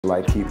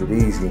Like, keep it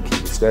easy and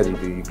keep it steady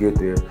till you get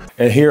there.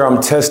 And here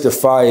I'm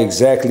testifying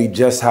exactly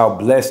just how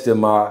blessed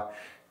am I.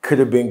 Could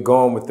have been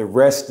gone with the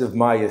rest of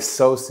my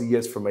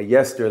associates from a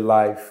yester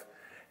life.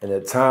 And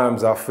at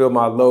times I feel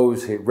my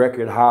lows hit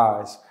record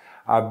highs.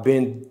 I've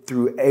been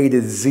through A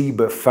to Z,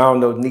 but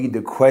found no need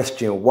to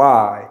question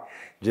why.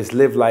 Just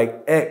live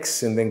like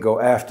X and then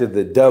go after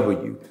the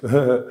W.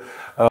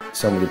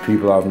 Some of the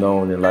people I've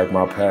known in like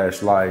my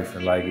past life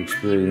and like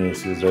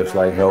experiences that's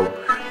like helped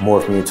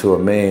morph me into a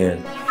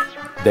man.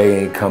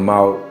 They ain't come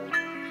out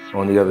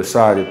on the other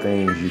side of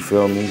things, you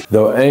feel me?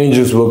 Though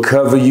angels will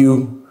cover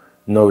you,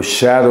 no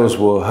shadows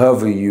will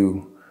hover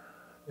you.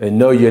 And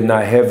no, you're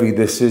not heavy,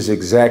 this is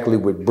exactly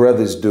what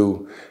brothers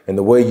do. And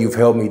the way you've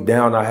held me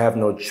down, I have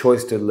no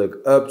choice to look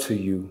up to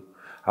you.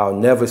 I'll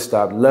never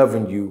stop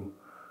loving you.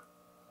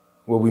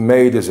 What we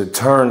made is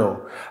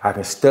eternal. I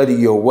can study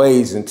your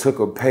ways and took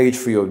a page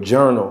for your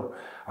journal.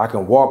 I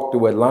can walk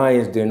through a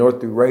lion's den or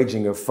through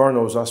raging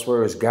infernos. I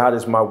swear as God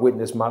is my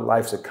witness, my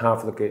life's a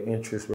conflict of interest.